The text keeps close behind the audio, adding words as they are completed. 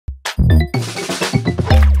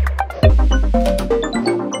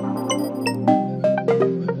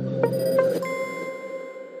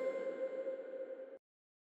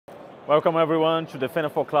Welcome everyone to Defender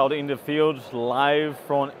for Cloud in the Field, live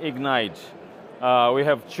from Ignite. We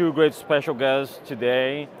have two great special guests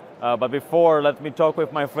today, but before, let me talk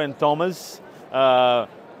with my friend Thomas,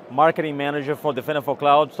 Marketing Manager for Defender for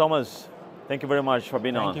Cloud. Thomas, thank you very much for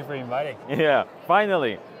being on. Thank you for inviting. Yeah,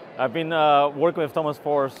 finally. I've been working with Thomas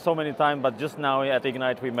for so many times, but just now at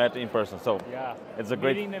Ignite we met in person, so yeah, it's a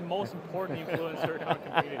great... meeting the most important influencer in our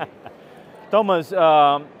community. Thomas,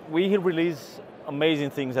 we released amazing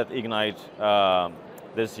things at Ignite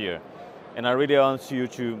this year, and I really want you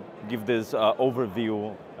to give this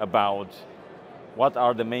overview about what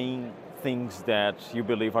are the main things that you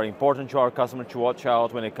believe are important to our customer to watch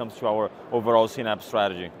out when it comes to our overall CNAPP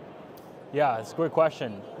strategy. Yeah, it's a great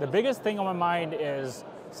question. The biggest thing on my mind is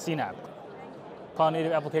CNAPP, Cloud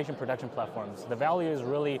Native Application Protection Platforms. The value is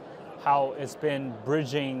really how it's been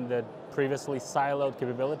bridging the previously siloed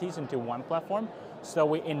capabilities into one platform, so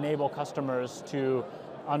we enable customers to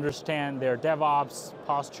understand their DevOps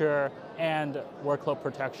posture and workload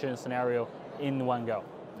protection scenario in one go.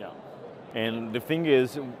 Yeah. And the thing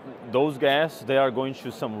is, those guys, they are going to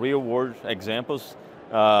some real world examples,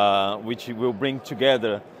 which will bring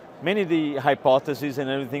together many of the hypotheses and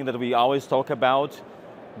everything that we always talk about.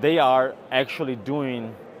 They are actually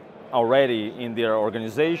doing already in their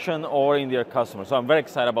organization or in their customers. So I'm very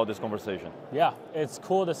excited about this conversation. Yeah, it's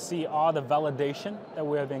cool to see all the validation that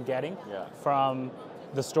we have been getting from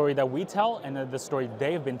the story that we tell and the story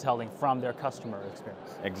they've been telling from their customer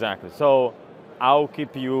experience. Exactly. So I'll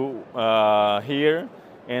keep you here,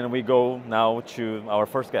 and we go now to our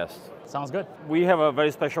first guest. Sounds good. We have a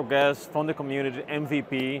very special guest from the community,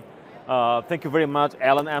 MVP. Thank you very much,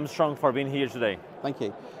 Alan Armstrong, for being here today. Thank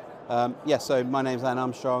you. So my name's Alan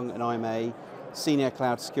Armstrong, and I'm a Senior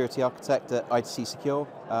Cloud Security Architect at ITC Secure,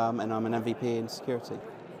 and I'm an MVP in security.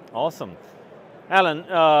 Awesome. Alan,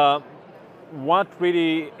 what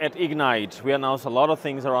really, at Ignite, we announced a lot of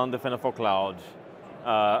things around Defender for Cloud.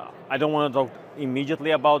 I don't want to talk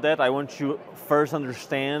immediately about that. I want you first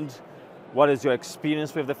understand what is your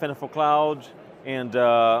experience with Defender for Cloud, and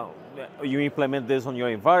you implement this on your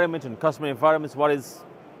environment and customer environments. What is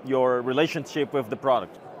your relationship with the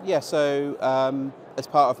product? Yeah, so as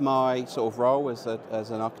part of my sort of role as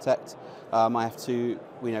an architect, I have to,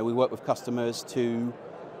 we work with customers to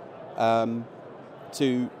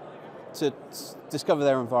discover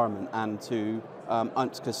their environment and to,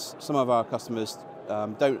 because some of our customers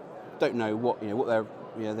don't know what their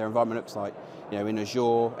environment looks like, in Azure,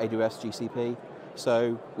 AWS, GCP.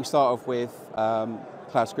 So we start off with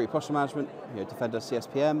Cloud Security Posture Management, Defender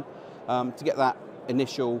CSPM, to get that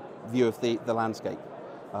initial view of the landscape.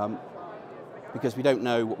 Because we don't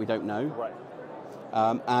know what we don't know. Right.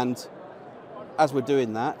 And as we're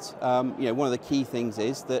doing that, one of the key things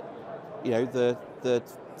is that,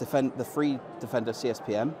 the free Defender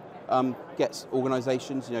CSPM gets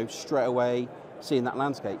organizations, straight away seeing that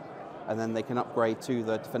landscape. And then they can upgrade to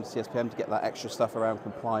the Defender CSPM to get that extra stuff around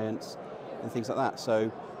compliance and things like that.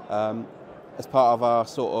 So as part of our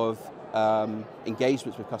sort of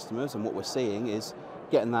engagements with customers, and what we're seeing is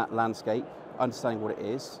getting that landscape, understanding what it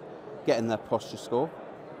is, getting their posture score,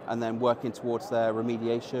 and then working towards their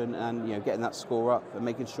remediation and getting that score up and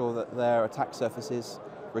making sure that their attack surface is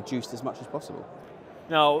reduced as much as possible.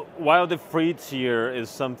 Now, while the free tier is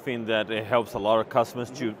something that it helps a lot of customers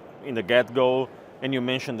to, in the get-go, and you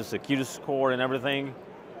mentioned the security score and everything,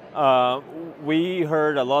 we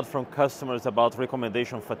heard a lot from customers about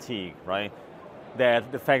recommendation fatigue, right?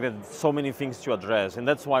 That the fact that so many things to address, and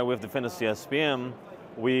that's why with Defender CSPM,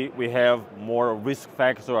 we have more risk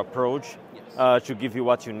factor approach to give you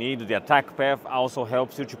what you need. The attack path also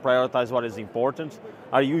helps you to prioritize what is important.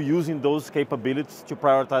 Are you using those capabilities to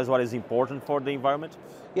prioritize what is important for the environment?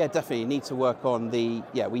 Yeah, definitely. You need to work on we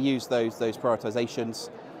use those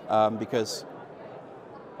prioritizations because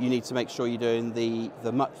you need to make sure you're doing the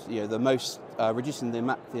most reducing the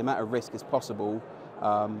amount of risk as possible.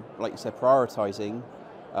 Like you said, prioritizing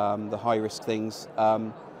the high risk things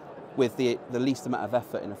with the least amount of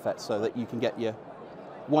effort in effect, so that you can get your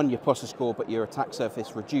posture score, but your attack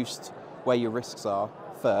surface reduced where your risks are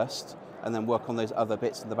first, and then work on those other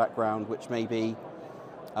bits in the background, which may be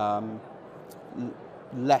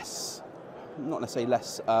less, not necessarily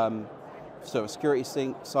less sort of security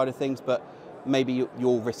side of things, but maybe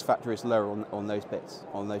your risk factor is lower on those bits,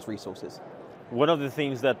 on those resources. One of the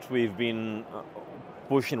things that we've been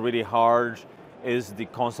pushing really hard is the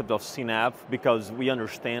concept of CNAPP, because we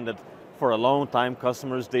understand that for a long time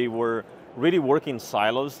customers, they were really working in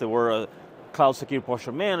silos. They were cloud security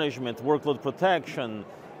posture management, workload protection,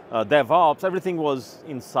 DevOps, everything was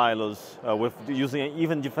in silos with using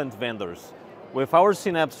even different vendors. With our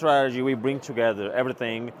Synapse strategy, we bring together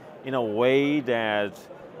everything in a way that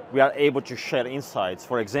we are able to share insights.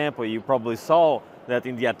 For example, you probably saw that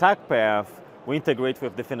in the attack path, we integrate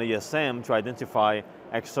with Defender ESM to identify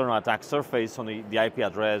external attack surface on the IP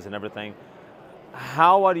address and everything.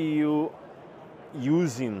 How are you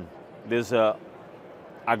using this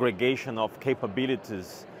aggregation of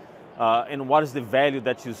capabilities, and what is the value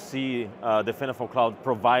that you see Defender for Cloud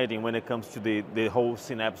providing when it comes to the whole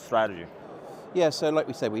Synapse strategy? Yeah, so like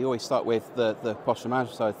we said, we always start with the posture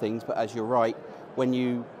management side of things, but as you're right, when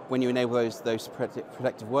you enable those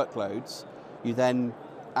protective workloads, you then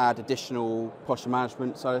add additional posture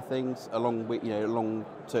management side of things along with, along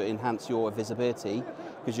to enhance your visibility,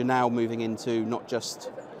 because you're now moving into not just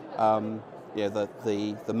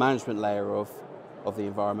the management layer of the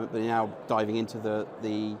environment, but you're now diving into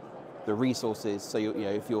the resources. So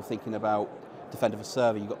if you're thinking about Defender for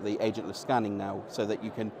Server, you've got the agentless scanning now, so that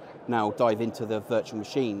you can now dive into the virtual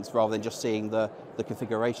machines rather than just seeing the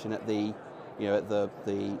configuration at the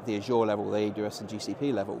Azure level, the AWS and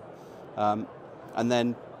GCP level. And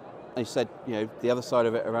then, as you said, the other side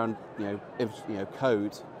of it around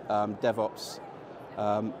code, DevOps.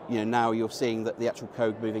 Now you're seeing that the actual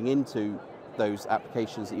code moving into those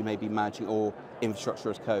applications that you may be managing, or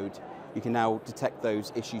infrastructure as code. You can now detect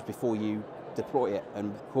those issues before you deploy it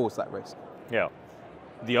and cause that risk. Yeah.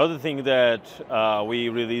 The other thing that we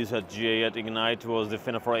released at GA at Ignite was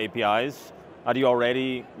Defender for APIs. Are you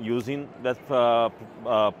already using that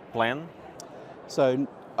plan? So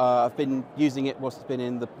I've been using it whilst it's been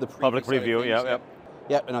in the public preview. Yeah.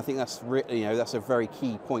 Yep, and I think that's that's a very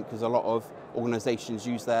key point, because a lot of organisations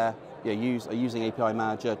use are using API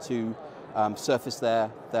Manager to surface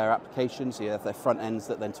their applications, their front ends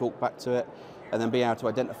that then talk back to it, and then being able to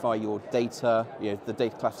identify your data, the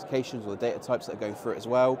data classifications or the data types that are going through it as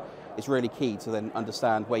well. It's really key to then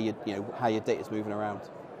understand where how your data is moving around.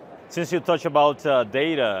 Since you touched about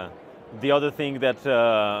data, the other thing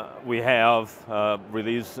that we have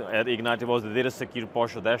released at Ignite was the Data Security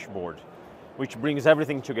Posture Dashboard, which brings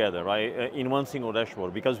everything together, right, in one single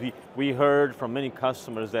dashboard. Because we heard from many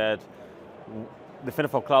customers that Defender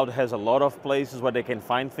for Cloud has a lot of places where they can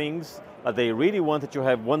find things, but they really wanted to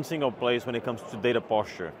have one single place when it comes to data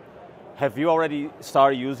posture. Have you already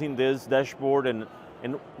started using this dashboard, and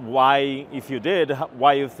why, if you did,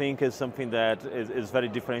 why you think is something that is very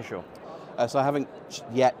differential? So I haven't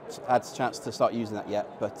yet had a chance to start using that yet,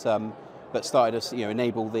 but started to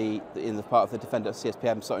enable in the part of the Defender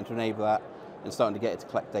CSPM, starting to enable that and starting to get it to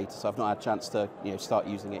collect data. So I've not had a chance to start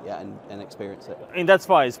using it yet and experience it. And that's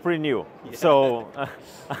why it's pretty new. Yeah. So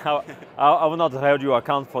I will not hold you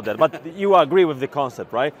account for that. But you agree with the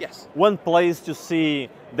concept, right? Yes. One place to see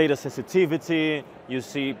data sensitivity, you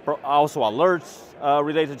see also alerts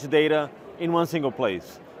related to data in one single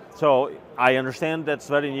place. So I understand that's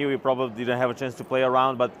very new. You probably didn't have a chance to play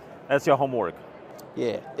around, but that's your homework.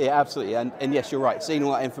 Yeah, absolutely. And yes, you're right. Seeing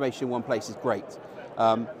all that information in one place is great.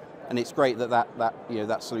 And it's great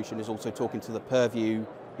that solution is also talking to the Purview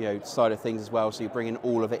side of things as well. So you're bringing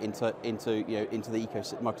all of it into the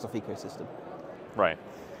Microsoft ecosystem. Right.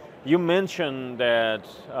 You mentioned that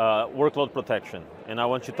workload protection, and I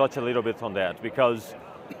want to touch a little bit on that, because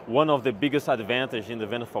one of the biggest advantages in the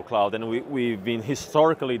Defender for Cloud, and we've been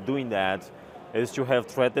historically doing that, is to have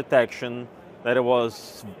threat detection that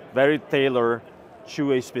was very tailored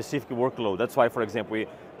to a specific workload. That's why, for example,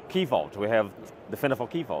 Key Vault, we have Defender for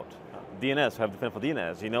Key Vault. DNS, we have Defender for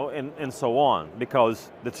DNS, and so on,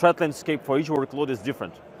 because the threat landscape for each workload is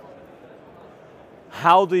different.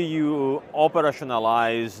 How do you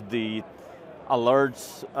operationalize the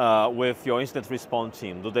alerts with your incident response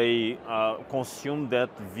team? Do they consume that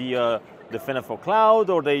via Defender for Cloud,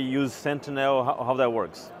 or they use Sentinel? How that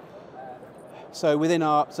works? So within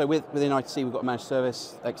ITC, we've got a managed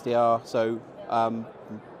service, XDR. So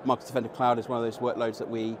Microsoft Defender Cloud is one of those workloads that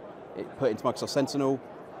we put into Microsoft Sentinel.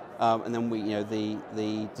 And then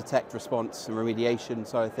the detect, response, and remediation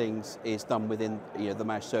side of things is done within the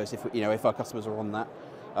managed service. If our customers are on that,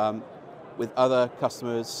 with other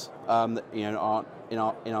customers that aren't in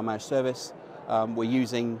our managed service, we're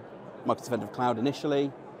using Microsoft Defender Cloud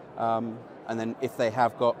initially, and then if they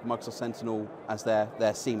have got Microsoft Sentinel as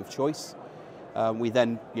their SIEM of choice, we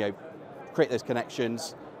then create those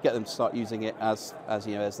connections, get them to start using it as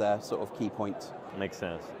their sort of key point. Makes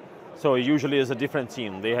sense. So usually it's a different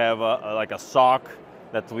team. They have like a SOC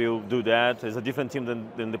that will do that. It's a different team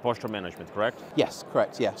than the posture management, correct? Yes,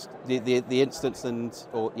 correct. Yes, the instance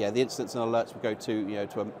the instance and alerts will go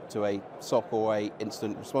to a SOC or a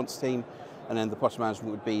incident response team, and then the posture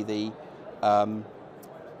management would be the kind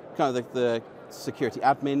of the security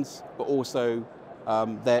admins, but also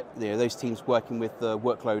those teams working with the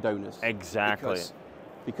workload owners. Exactly.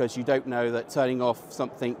 Because you don't know that turning off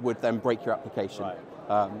something would then break your application.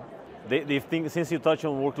 Right. The thing, since you touched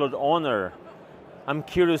on workload owner, I'm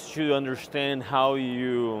curious to understand how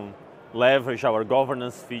you leverage our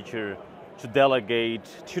governance feature to delegate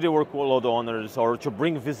to the workload owners or to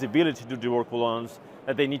bring visibility to the workload owners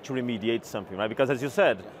that they need to remediate something, right? Because as you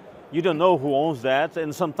said, you don't know who owns that,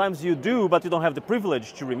 and sometimes you do, but you don't have the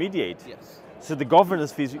privilege to remediate. Yes. So the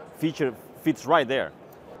governance feature fits right there.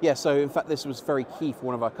 Yeah, so in fact this was very key for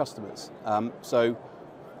one of our customers.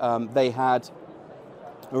 They had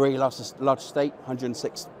a really large estate,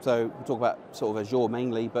 106, so we talk about sort of Azure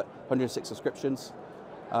mainly, but 106 subscriptions.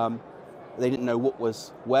 They didn't know what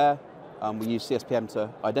was where. We used CSPM to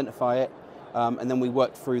identify it, and then we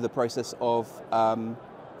worked through the process of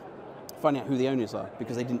finding out who the owners are,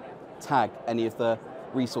 because they didn't tag any of the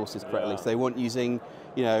resources correctly. So they weren't using,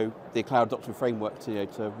 the cloud adoption framework to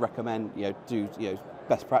recommend, do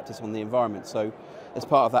best practice on the environment. So as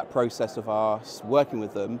part of that process of us working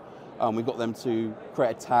with them, we got them to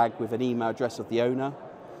create a tag with an email address of the owner,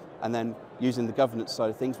 and then using the governance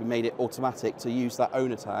side of things, we made it automatic to use that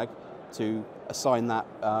owner tag to assign that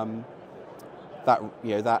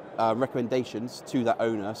recommendations to that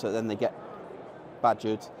owner, so then they get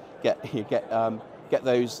badgered, get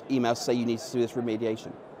those emails say you need to do this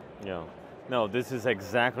remediation. Yeah, no, this is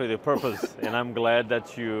exactly the purpose, and I'm glad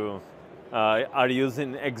that you are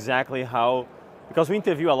using exactly how, because we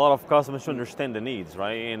interview a lot of customers to understand the needs,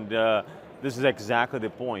 right? And this is exactly the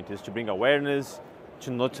point, is to bring awareness,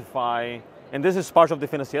 to notify, and this is part of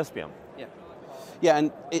Defender CSPM. Yeah, yeah,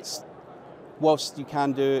 and it's, whilst you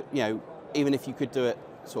can do it, even if you could do it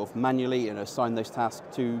sort of manually and assign those tasks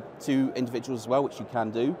to individuals as well, which you can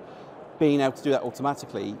do, being able to do that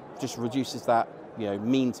automatically just reduces that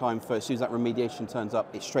mean time for, as soon as that remediation turns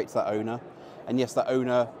up, it's straight to that owner. And yes, that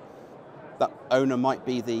owner might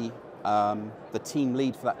be the team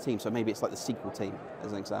lead for that team, so maybe it's like the SQL team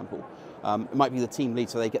as an example. It might be the team lead,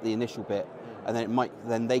 so they get the initial bit, and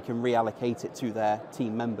then they can reallocate it to their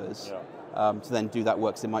team members to then do that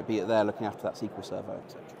work. So it might be that they're looking after that SQL server,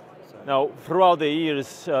 etc. Now, throughout the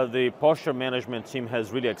years, the posture management team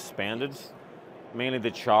has really expanded, mainly the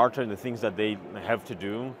charter and the things that they have to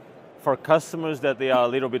do. For customers that they are a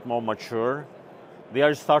little bit more mature, they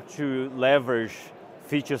are start to leverage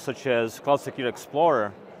features such as Cloud Security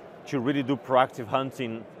Explorer to really do proactive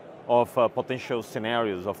hunting of potential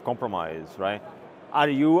scenarios of compromise, right? Are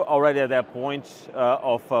you already at that point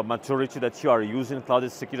of maturity that you are using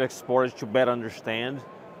Cloud Security Explorer to better understand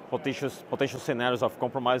potential scenarios of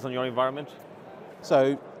compromise on your environment?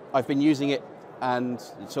 So I've been using it and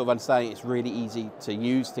sort of understanding it's really easy to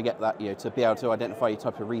use to get that, to be able to identify your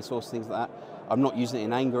type of resource, things like that. I'm not using it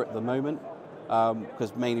in anger at the moment,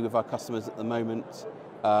 because mainly with our customers at the moment,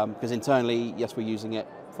 because internally, yes, we're using it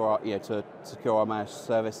for our, to secure our managed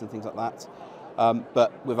service and things like that.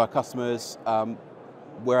 But with our customers,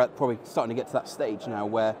 we're probably starting to get to that stage now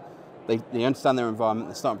where they understand their environment,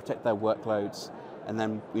 they're starting to protect their workloads, and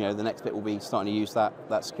then the next bit will be starting to use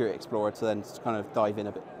that Security Explorer to then kind of dive in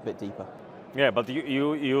a bit deeper. Yeah, but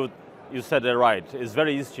you said that right. It's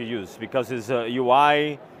very easy to use because it's a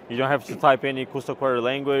UI. You don't have to type any custom query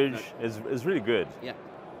language. It's really good. Yeah.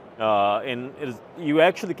 And you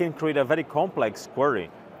actually can create a very complex query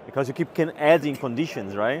because you keep adding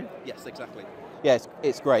conditions, right? Yes, exactly. Yeah,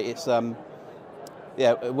 it's great. It's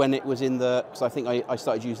yeah, when it was in the, because I think I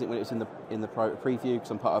started using it when it was in the private preview,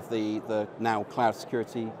 because I'm part of the now cloud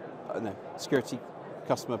security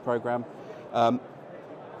customer program.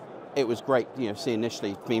 It was great, see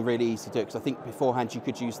initially, being really easy to do, because I think beforehand you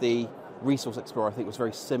could use the Resource Explorer. I think it was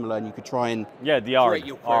very similar, and you could try and the ARG,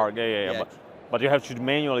 yeah. But you have to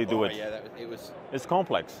manually do it. Yeah, it's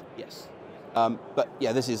complex. Yes, but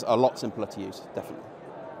yeah, this is a lot simpler to use, definitely.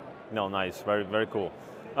 No, nice, very very cool.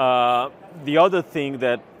 The other thing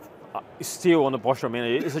that is still on the posture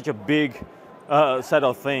manager is such a big set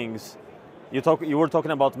of things. You were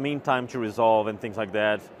talking about mean time to resolve and things like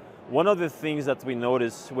that. One of the things that we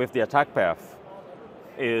notice with the attack path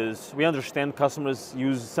is we understand customers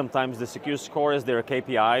use sometimes the secure score as their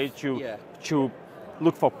KPI to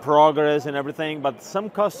look for progress and everything, but some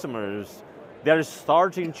customers, they're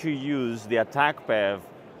starting to use the attack path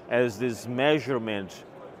as this measurement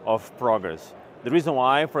of progress. The reason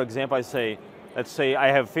why, for example, let's say I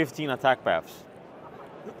have 15 attack paths.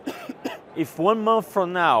 If 1 month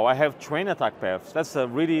from now I have 20 attack paths, that's a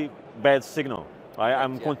really bad signal. Right?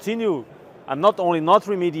 I'm not only not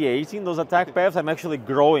remediating those attack paths, I'm actually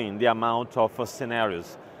growing the amount of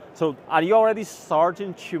scenarios. So are you already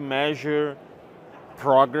starting to measure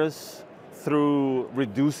progress through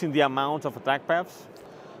reducing the amount of attack paths?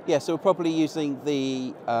 Yeah, so we're probably using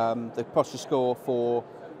the posture score for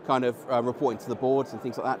kind of reporting to the boards and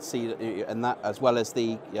things like that, and that as well as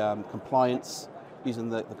the compliance, using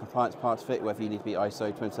the compliance part of it, whether you need to be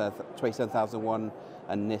ISO 27001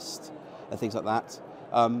 and NIST and things like that.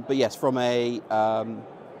 But yes, from a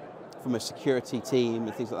security team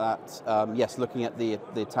and things like that, yes, looking at the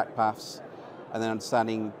attack paths and then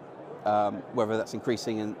understanding whether that's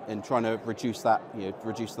increasing and trying to reduce that,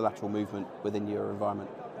 reduce the lateral movement within your environment.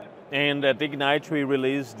 And at Ignite, we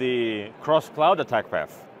released the cross-cloud attack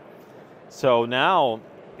path. So now,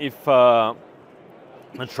 if a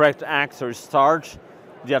threat actor starts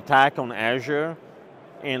the attack on Azure,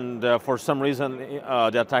 and for some reason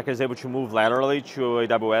the attacker is able to move laterally to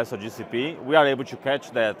AWS or GCP, we are able to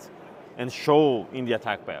catch that and show in the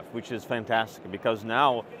attack path, which is fantastic, because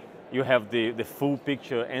now you have the full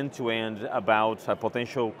picture end-to-end about a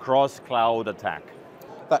potential cross-cloud attack.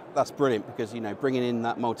 That's brilliant, because bringing in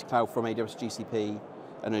that multi-cloud from AWS, GCP,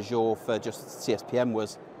 and Azure for just CSPM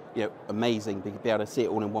was amazing. Be able to see it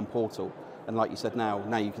all in one portal, and like you said,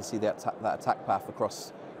 now you can see that attack path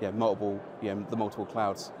across the multiple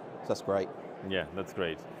clouds. So that's great. Yeah, that's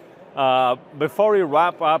great. Before we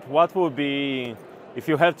wrap up, what would be, if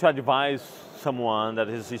you have to advise someone that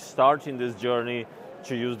is starting this journey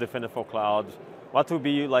to use Defender for Cloud, what would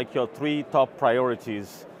be like your 3 top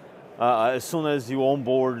priorities as soon as you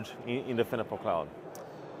onboard in Defender for Cloud?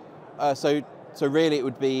 So really it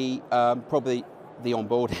would be probably the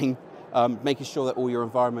onboarding, making sure that all your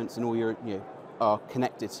environments and all your are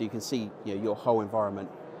connected, so you can see your whole environment,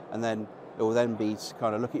 and then it will then be to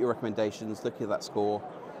kind of look at your recommendations, look at that score,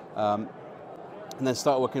 and then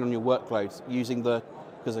start working on your workloads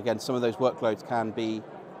because again, some of those workloads can be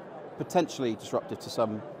potentially disruptive to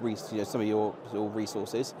some of your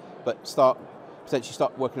resources, but potentially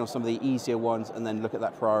start working on some of the easier ones, and then look at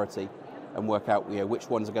that priority and work out which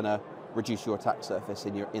ones are going to reduce your attack surface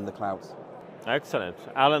in the clouds. Excellent.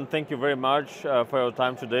 Alan, thank you very much for your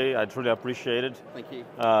time today. I truly appreciate it. Thank you.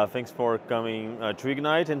 Thanks for coming to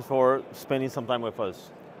Ignite and for spending some time with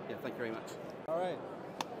us. Yeah, thank you very much. All right.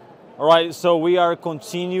 All right, so we are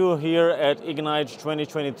continue here at Ignite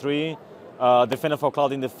 2023, Defender for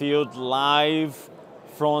Cloud in the field, live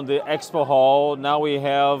from the expo hall. Now we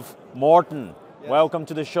have Morten. Yes. Welcome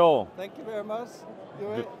to the show. Thank you very much.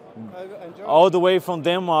 I enjoyed all the way from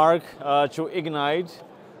Denmark to Ignite.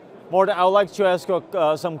 Morten, I would like to ask you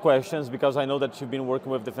some questions, because I know that you've been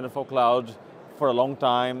working with Defender for Cloud for a long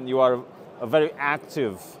time. You are a very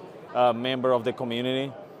active member of the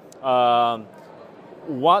community.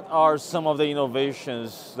 What are some of the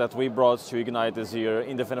innovations that we brought to Ignite this year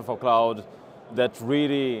in Defender for Cloud that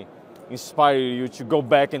really inspire you to go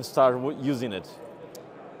back and start using it?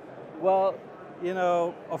 Well,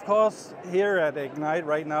 of course, here at Ignite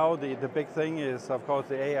right now, the big thing is, of course,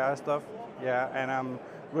 the AI stuff. Yeah, and I'm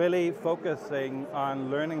really focusing on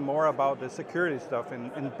learning more about the security stuff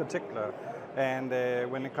in particular. And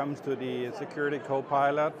when it comes to the security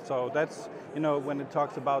co-pilot, so that's, when it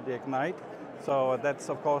talks about the Ignite. So that's,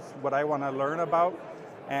 of course, what I want to learn about.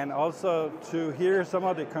 And also to hear some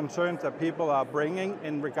of the concerns that people are bringing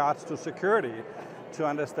in regards to security, to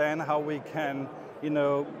understand how we can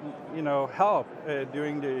help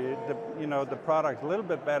doing the product a little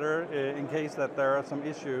bit better in case that there are some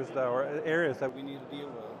issues or areas that we need to deal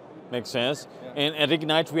with. Makes sense. Yeah. And at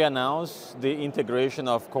Ignite we announced the integration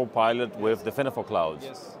of Copilot with Defender for Cloud,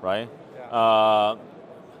 yes. Right? Yeah.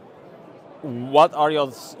 What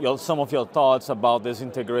are some of your thoughts about this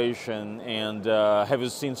integration, and have you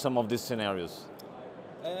seen some of these scenarios?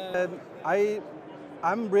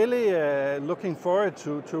 I'm really looking forward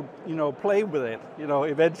to play with it,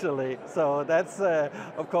 eventually. So that's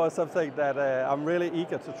of course something that I'm really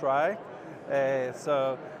eager to try.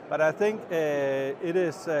 But I think it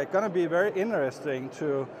is going to be very interesting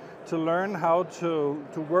to learn how to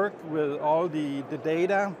work with all the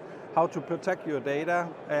data, how to protect your data,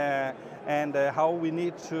 and how we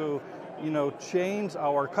need to change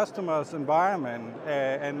our customers' environment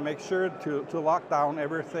and make sure to lock down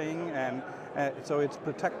everything and so it's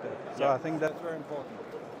protected. So yeah. I think that's very important.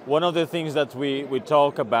 One of the things that we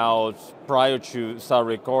talk about prior to start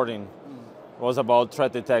recording was about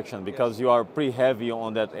threat detection, because you are pretty heavy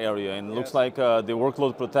on that area, and it looks like the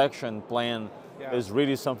workload protection plan is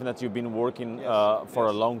really something that you've been working for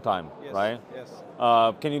a long time, right? Yes.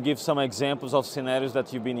 Can you give some examples of scenarios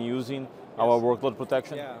that you've been using our workload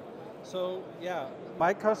protection? Yeah. So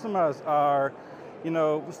my customers are,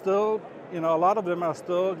 still, a lot of them are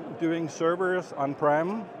still doing servers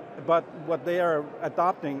on-prem, but what they are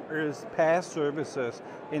adopting is PaaS services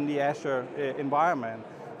in the Azure environment.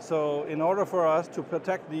 So in order for us to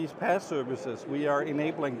protect these PaaS services, we are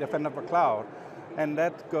enabling Defender for Cloud. And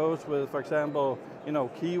that goes with, for example,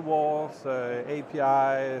 key walls,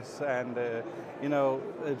 APIs, and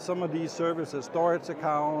some of these services, storage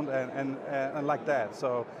account, and like that.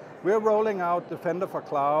 So we're rolling out Defender for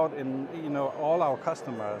Cloud in all our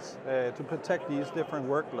customers to protect these different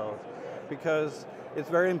workloads, because it's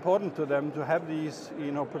very important to them to have these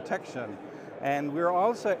protection. And we're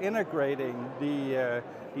also integrating the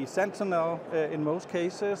Sentinel in most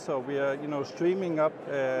cases, so we are streaming up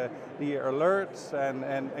the alerts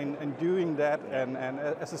and doing that and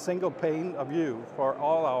as a single pane of view for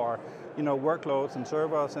all our workloads and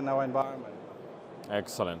servers in our environment.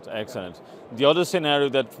 Excellent, excellent. Yeah. The other scenario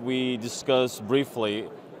that we discussed briefly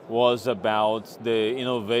was about the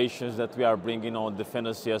innovations that we are bringing on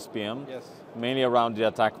Defender CSPM, yes, mainly around the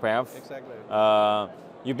attack path. Exactly.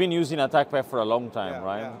 You've been using attack path for a long time, yeah,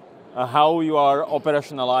 right? Yeah. How you are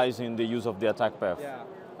operationalizing the use of the attack path? Yeah,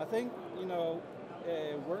 I think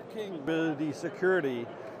working with the security,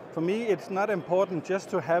 for me it's not important just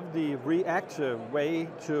to have the reactive way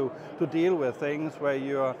to deal with things where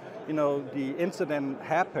the incident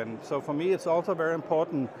happened. So for me it's also very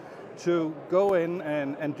important to go in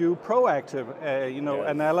and do proactive yes,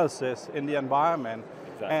 analysis in the environment.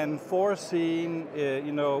 Exactly. And foreseeing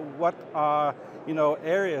what are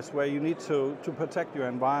areas where you need to protect your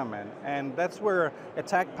environment. And that's where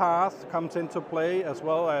attack path comes into play, as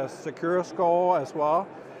well as secure score as well.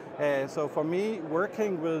 So for me,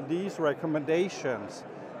 working with these recommendations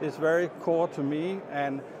is very core to me,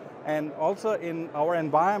 and also in our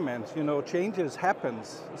environments, changes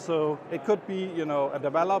happens. So it could be a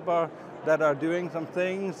developer that are doing some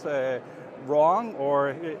things wrong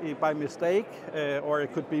or by mistake, or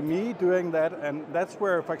it could be me doing that, and that's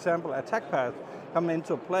where, for example, attack path come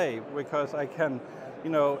into play, because I can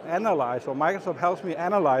analyze, or Microsoft helps me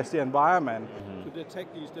analyze the environment to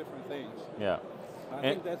detect these different things. Yeah. I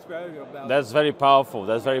think that's very valuable. That's very powerful.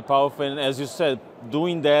 That's very powerful. And as you said,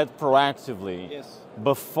 doing that proactively, yes,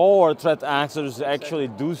 before threat actors actually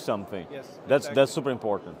do something. Yes, that's super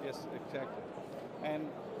important. Yes, exactly. And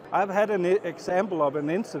I've had an example of an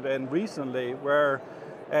incident recently where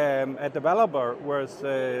a developer was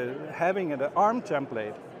having an ARM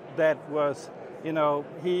template that was,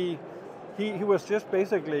 he was just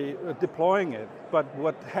basically deploying it. But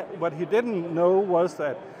what he didn't know was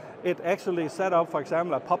that it actually set up, for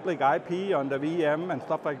example, a public IP on the VM and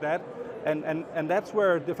stuff like that. And that's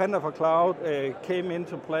where Defender for Cloud came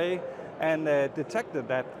into play and detected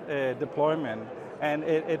that deployment. And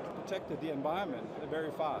it protected the environment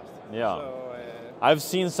very fast. Yeah. So, I've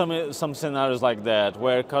seen some scenarios like that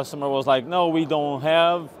where customer was like, no, we don't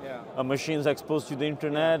have machines exposed to the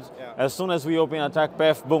internet. Yeah. As soon as we open attack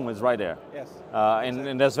path, boom, it's right there. Yes. Exactly.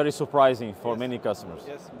 And that's very surprising for many customers.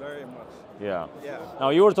 Yes, very much. Yeah. Yeah. Now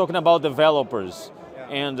you were talking about developers,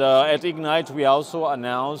 and at Ignite we also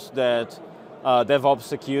announced that DevOps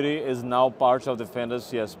security is now part of Defender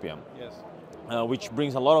CSPM. Yes. Which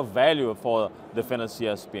brings a lot of value for Defender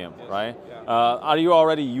CSPM, yes, right? Yeah. Are you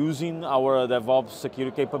already using our DevOps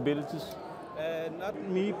security capabilities? Not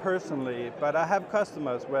me personally, but I have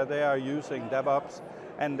customers where they are using DevOps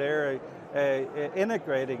and they're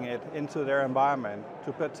integrating it into their environment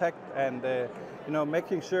to protect and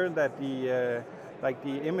making sure that the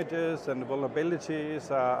images and the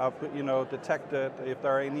vulnerabilities are detected if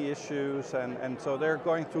there are any issues, and so they're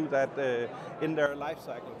going through that in their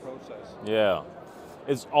lifecycle process. Yeah,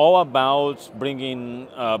 it's all about bringing,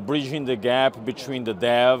 bridging the gap between the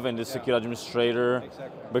dev and the security administrator,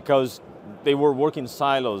 exactly, because they were working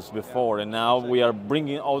silos before, and now we are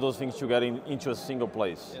bringing all those things together into a single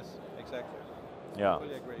place. Yes, exactly. Yeah.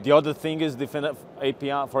 Totally agree. The other thing is Defender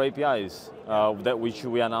API for APIs, that which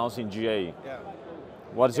we announced in GA. Yeah.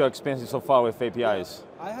 What's your experience so far with APIs?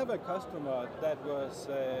 I have a customer that was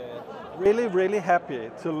really, really happy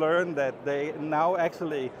to learn that they now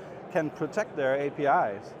actually can protect their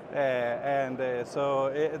APIs, so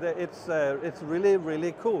it's really,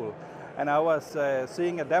 really cool. And I was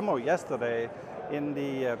seeing a demo yesterday in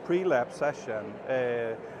the pre-lab session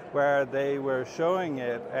where they were showing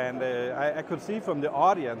it, and I could see from the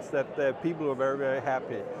audience that people were very, very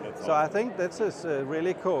happy. That's so awesome. I think this is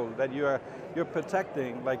really cool that you're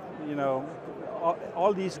protecting,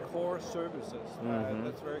 all these core services.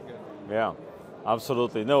 That's very good. Yeah,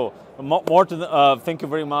 absolutely. No, Morten, thank you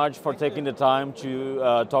very much for taking the time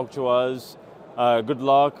to talk to us. Good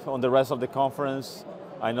luck on the rest of the conference.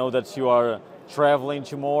 I know that you are traveling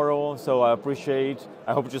tomorrow, so I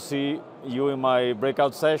hope to see you in my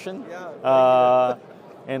breakout session. Yeah.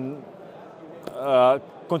 and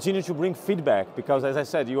continue to bring feedback, because as I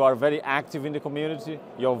said, you are very active in the community.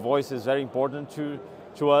 Your voice is very important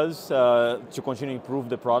to us to continue to improve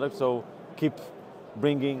the product. So keep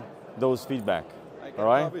bringing those feedback. All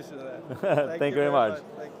right? Promise you that. Thank you very much.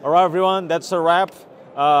 All right, everyone, that's a wrap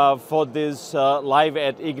for this live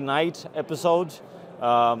at Ignite episode.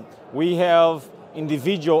 We have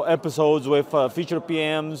individual episodes with feature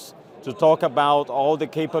PMs to talk about all the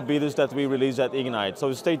capabilities that we release at Ignite.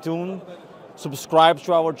 So stay tuned, subscribe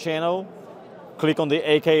to our channel, click on the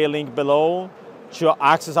AKA link below to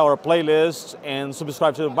access our playlist, and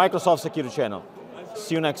subscribe to the Microsoft Security channel.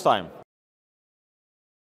 See you next time.